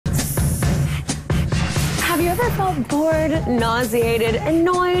ever felt bored, nauseated,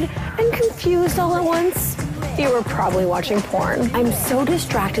 annoyed, and confused all at once? You were probably watching porn. I'm so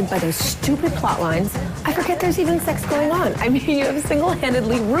distracted by those stupid plot lines, I forget there's even sex going on. I mean, you have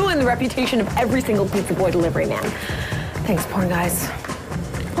single-handedly ruined the reputation of every single pizza boy delivery man. Thanks, porn guys.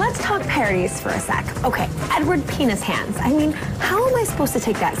 Let's talk parodies for a sec. Okay, Edward Penis Hands. I mean, how am I supposed to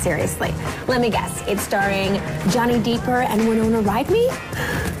take that seriously? Let me guess, it's starring Johnny Deeper and Winona Ryder?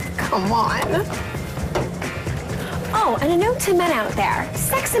 Come on. Oh, and a note to men out there.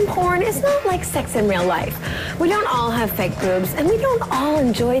 Sex in porn is not like sex in real life. We don't all have fake boobs, and we don't all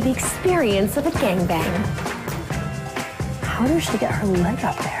enjoy the experience of a gangbang. How does she get her leg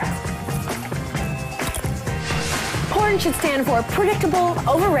up there? Porn should stand for predictable,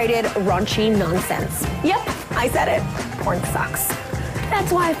 overrated, raunchy nonsense. Yep, I said it. Porn sucks.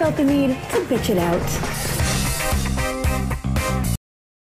 That's why I felt the need to bitch it out.